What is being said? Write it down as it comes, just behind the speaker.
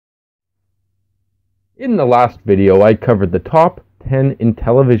In the last video, I covered the top 10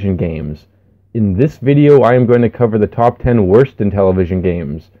 Intellivision games. In this video, I am going to cover the top 10 worst Intellivision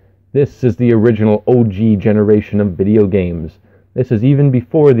games. This is the original OG generation of video games. This is even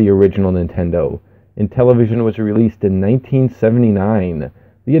before the original Nintendo. Intellivision was released in 1979.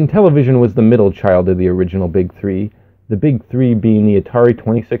 The Intellivision was the middle child of the original Big Three. The Big Three being the Atari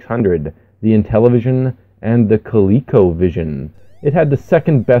 2600, the Intellivision, and the ColecoVision. It had the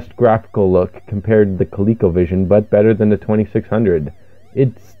second best graphical look compared to the ColecoVision, but better than the 2600.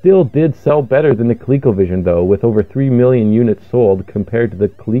 It still did sell better than the ColecoVision though, with over 3 million units sold compared to the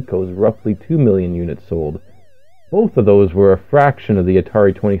Coleco's roughly 2 million units sold. Both of those were a fraction of the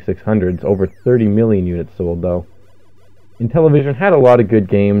Atari 2600's over 30 million units sold though. Intellivision had a lot of good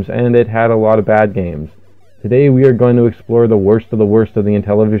games, and it had a lot of bad games. Today we are going to explore the worst of the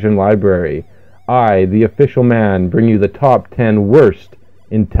Intellivision library. I, the official man, bring you the top 10 worst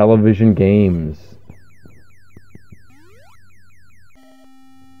Intellivision games.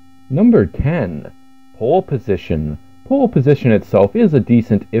 Number 10. Pole Position. Pole Position itself is a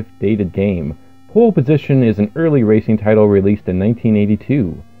decent if dated game. Pole Position is an early racing title released in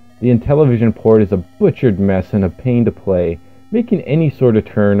 1982. The Intellivision port is a butchered mess and a pain to play. Making any sort of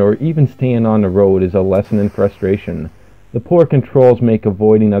turn or even staying on the road is a lesson in frustration. The poor controls make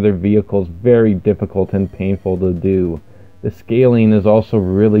avoiding other vehicles very difficult and painful to do. The scaling is also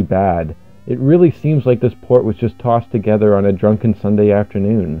really bad. It really seems like this port was just tossed together on a drunken Sunday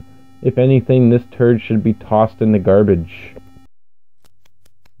afternoon. If anything, this turd should be tossed in the garbage.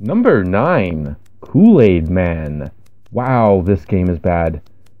 Number 9. Kool-Aid Man. Wow, this game is bad.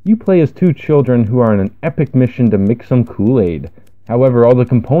 You play as two children who are on an epic mission to mix some Kool-Aid. However, all the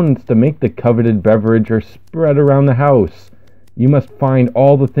components to make the coveted beverage are spread around the house. You must find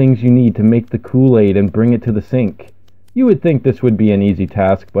all the things you need to make the Kool-Aid and bring it to the sink. You would think this would be an easy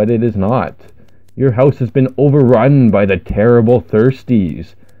task, but it is not. Your house has been overrun by the terrible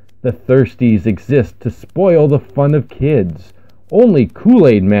Thirsties. The Thirsties exist to spoil the fun of kids. Only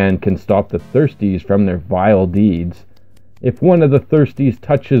Kool-Aid Man can stop the Thirsties from their vile deeds. If one of the Thirsties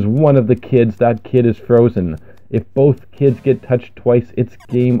touches one of the kids, that kid is frozen. If both kids get touched twice, it's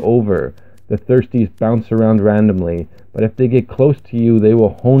game over. The Thirsties bounce around randomly, but if they get close to you, they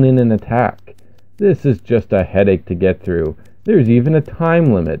will hone in and attack. This is just a headache to get through. There's even a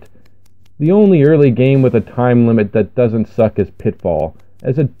time limit. The only early game with a time limit that doesn't suck is Pitfall.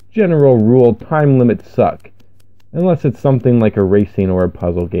 As a general rule, time limits suck. Unless it's something like a racing or a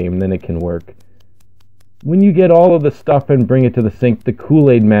puzzle game, then it can work. When you get all of the stuff and bring it to the sink, the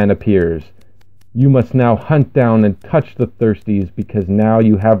Kool-Aid Man appears. You must now hunt down and touch the Thirsties because now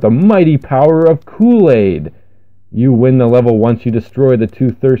you have the mighty power of Kool-Aid. You win the level once you destroy the two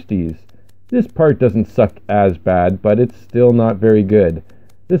Thirsties. This part doesn't suck as bad, but it's still not very good.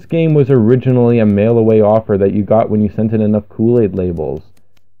 This game was originally a mail-away offer that you got when you sent in enough Kool-Aid labels.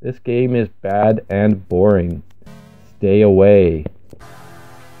 This game is bad and boring. Stay away.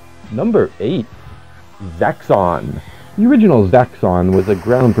 Number 8. Zaxxon. The original Zaxxon was a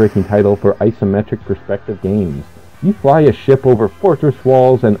groundbreaking title for isometric perspective games. You fly a ship over fortress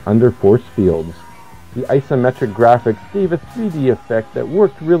walls and under force fields. The isometric graphics gave a 3D effect that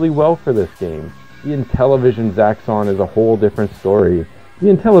worked really well for this game. The Intellivision Zaxxon is a whole different story. The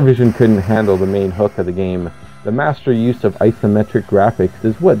Intellivision couldn't handle the main hook of the game. The master use of isometric graphics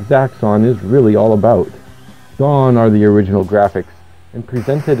is what Zaxxon is really all about. Gone are the original graphics, and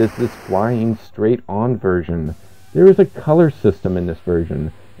presented as this flying straight-on version. There is a color system in this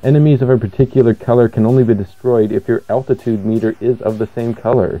version. Enemies of a particular color can only be destroyed if your altitude meter is of the same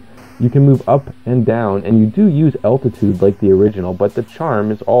color. You can move up and down, and you do use altitude like the original, but the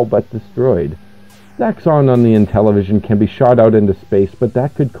charm is all but destroyed. Zaxxon on the Intellivision can be shot out into space, but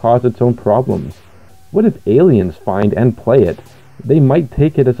that could cause its own problems. What if aliens find and play it? They might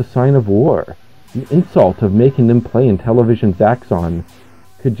take it as a sign of war. The insult of making them play Intellivision Zaxxon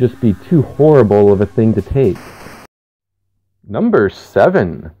could just be too horrible of a thing to take. Number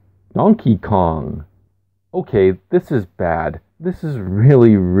 7. Donkey Kong. Okay, this is bad. This is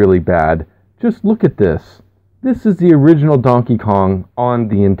really, really bad. Just look at this. This is the original Donkey Kong on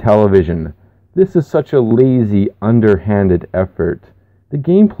the Intellivision. This is such a lazy, underhanded effort. The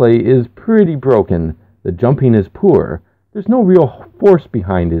gameplay is pretty broken. The jumping is poor. There's no real force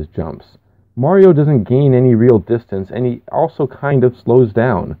behind his jumps. Mario doesn't gain any real distance, and he also kind of slows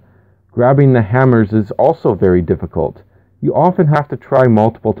down. Grabbing the hammers is also very difficult. You often have to try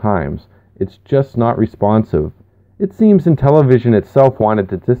multiple times. It's just not responsive. It seems Intellivision itself wanted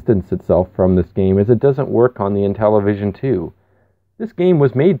to distance itself from this game as it doesn't work on the Intellivision 2. This game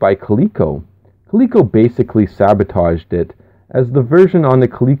was made by Coleco. Coleco basically sabotaged it, as the version on the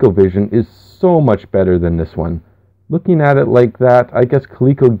ColecoVision is so much better than this one. Looking at it like that, I guess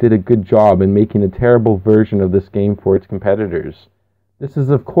Coleco did a good job in making a terrible version of this game for its competitors. This is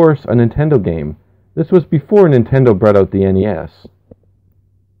of course a Nintendo game. This was before Nintendo brought out the NES.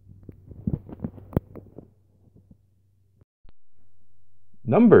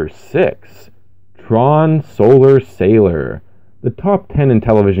 Number 6. Tron Solar Sailor. The top 10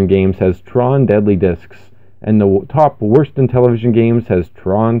 Intellivision games has Tron Deadly Discs, and the top worst Intellivision games has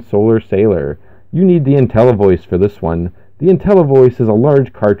Tron Solar Sailor. You need the Intellivoice for this one. The Intellivoice is a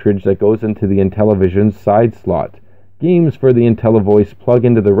large cartridge that goes into the Intellivision's side slot. Games for the Intellivoice plug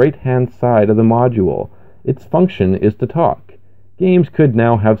into the right-hand side of the module. Its function is to talk. Games could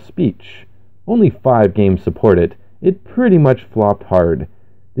now have speech. Only 5 games support it. It pretty much flopped hard.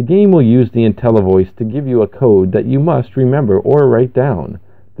 The game will use the Intellivoice to give you a code that you must remember or write down.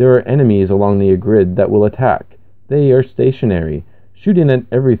 There are enemies along the grid that will attack. They are stationary. Shooting at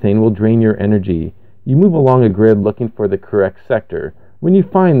everything will drain your energy. You move along a grid looking for the correct sector. When you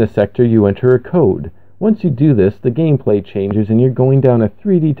find the sector, you enter a code. Once you do this, the gameplay changes and you're going down a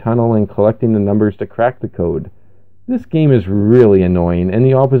 3D tunnel and collecting the numbers to crack the code. This game is really annoying and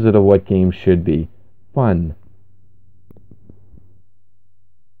the opposite of what games should be. Fun.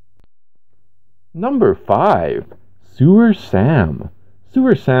 Number 5. Sewer Sam.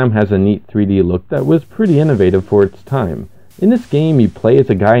 Sewer Sam has a neat 3D look that was pretty innovative for its time. In this game, you play as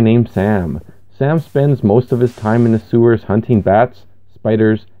a guy named Sam. Sam spends most of his time in the sewers hunting bats,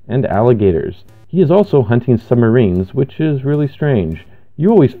 spiders, and alligators. He is also hunting submarines, which is really strange. You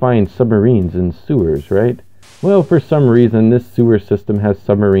always find submarines in sewers, right? Well, for some reason, this sewer system has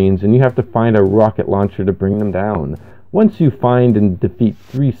submarines, and you have to find a rocket launcher to bring them down. Once you find and defeat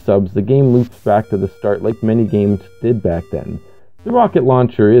 3 subs, the game loops back to the start like many games did back then. The rocket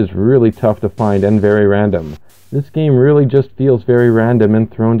launcher is really tough to find and very random. This game really just feels very random and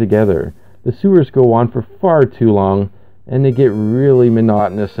thrown together. The sewers go on for far too long, and they get really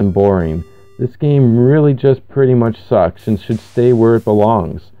monotonous and boring. This game really just pretty much sucks and should stay where it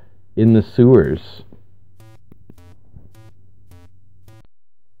belongs, in the sewers.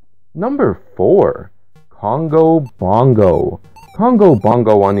 Number 4. Congo Bongo. Congo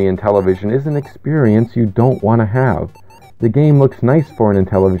Bongo on the Intellivision is an experience you don't want to have. The game looks nice for an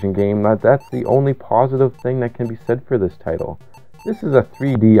Intellivision game, but that's the only positive thing that can be said for this title. This is a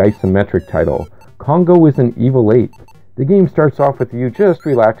 3D isometric title. Congo is an evil ape. The game starts off with you just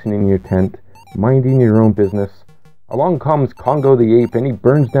relaxing in your tent, minding your own business. Along comes Congo the ape and he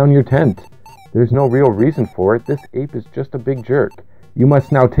burns down your tent. There's no real reason for it. This ape is just a big jerk. You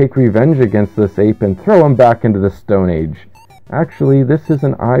must now take revenge against this ape and throw him back into the Stone Age. Actually, this is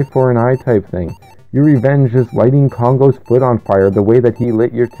an eye for an eye type thing. Your revenge is lighting Congo's foot on fire the way that he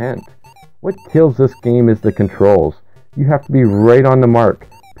lit your tent. What kills this game is the controls. You have to be right on the mark.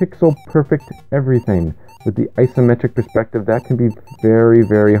 Pixel perfect everything. With the isometric perspective, that can be very,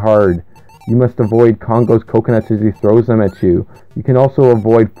 very hard. You must avoid Congo's coconuts as he throws them at you. You can also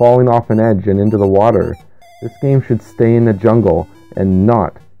avoid falling off an edge and into the water. This game should stay in the jungle and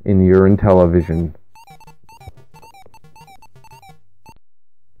not in your Intellivision.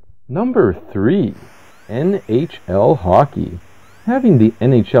 Number 3. NHL Hockey. Having the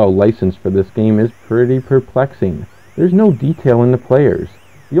NHL license for this game is pretty perplexing. There's no detail in the players.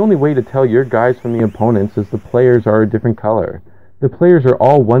 The only way to tell your guys from the opponents is the players are a different color. The players are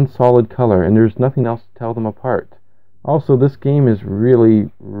all one solid color and there's nothing else to tell them apart. Also, this game is really,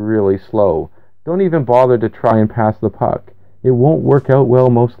 really slow. Don't even bother to try and pass the puck. It won't work out well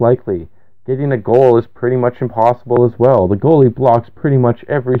most likely. Getting a goal is pretty much impossible as well. The goalie blocks pretty much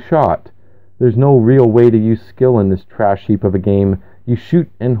every shot. There's no real way to use skill in this trash heap of a game. You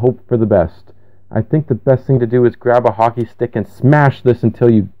shoot and hope for the best. I think the best thing to do is grab a hockey stick and smash this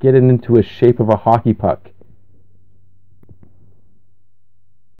until you get it into a shape of a hockey puck.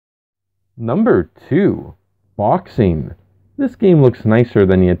 Number 2. Boxing. This game looks nicer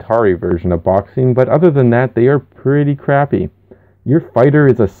than the Atari version of boxing, but other than that, they are pretty crappy. Your fighter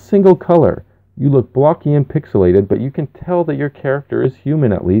is a single color. You look blocky and pixelated, but you can tell that your character is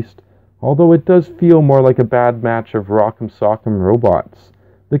human at least, although it does feel more like a bad match of Rock'em Sock'em robots.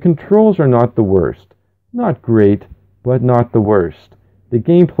 The controls are not the worst. Not great, but not the worst. The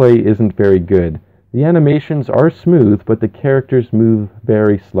gameplay isn't very good. The animations are smooth, but the characters move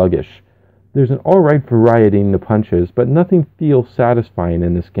very sluggish. There's an alright variety in the punches, but nothing feels satisfying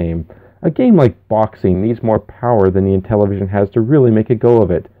in this game. A game like boxing needs more power than the Intellivision has to really make a go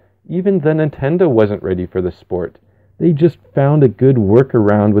of it. Even the Nintendo wasn't ready for the sport. They just found a good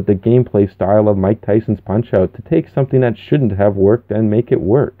workaround with the gameplay style of Mike Tyson's Punch-Out to take something that shouldn't have worked and make it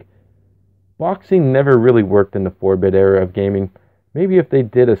work. Boxing never really worked in the 4-bit era of gaming. Maybe if they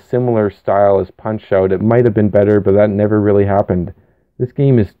did a similar style as Punch-Out, it might have been better, but that never really happened. This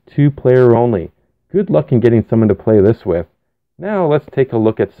game is 2-player only. Good luck in getting someone to play this with. Now let's take a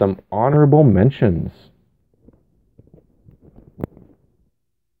look at some honorable mentions.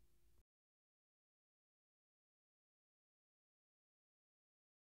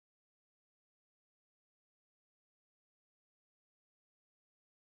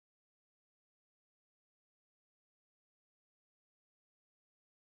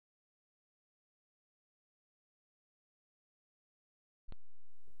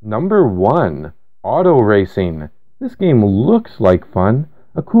 Number 1, Auto Racing. This game looks like fun.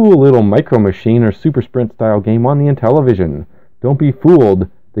 A cool little Micro Machine or Super Sprint style game on the Intellivision. Don't be fooled,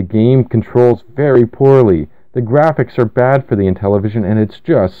 the game controls very poorly. The graphics are bad for the Intellivision and it's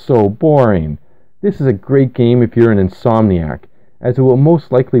just so boring. This is a great game if you're an insomniac, as it will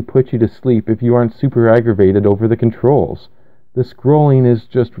most likely put you to sleep if you aren't super aggravated over the controls. The scrolling is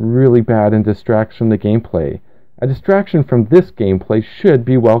just really bad and distracts from the gameplay. A distraction from this gameplay should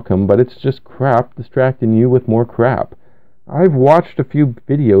be welcome, but it's just crap distracting you with more crap. I've watched a few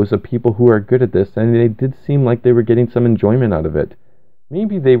videos of people who are good at this, and they did seem like they were getting some enjoyment out of it.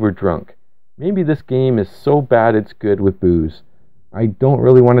 Maybe they were drunk. Maybe this game is so bad it's good with booze. I don't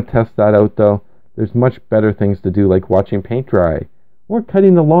really want to test that out, though. There's much better things to do, like watching paint dry, or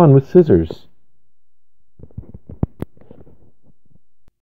cutting the lawn with scissors.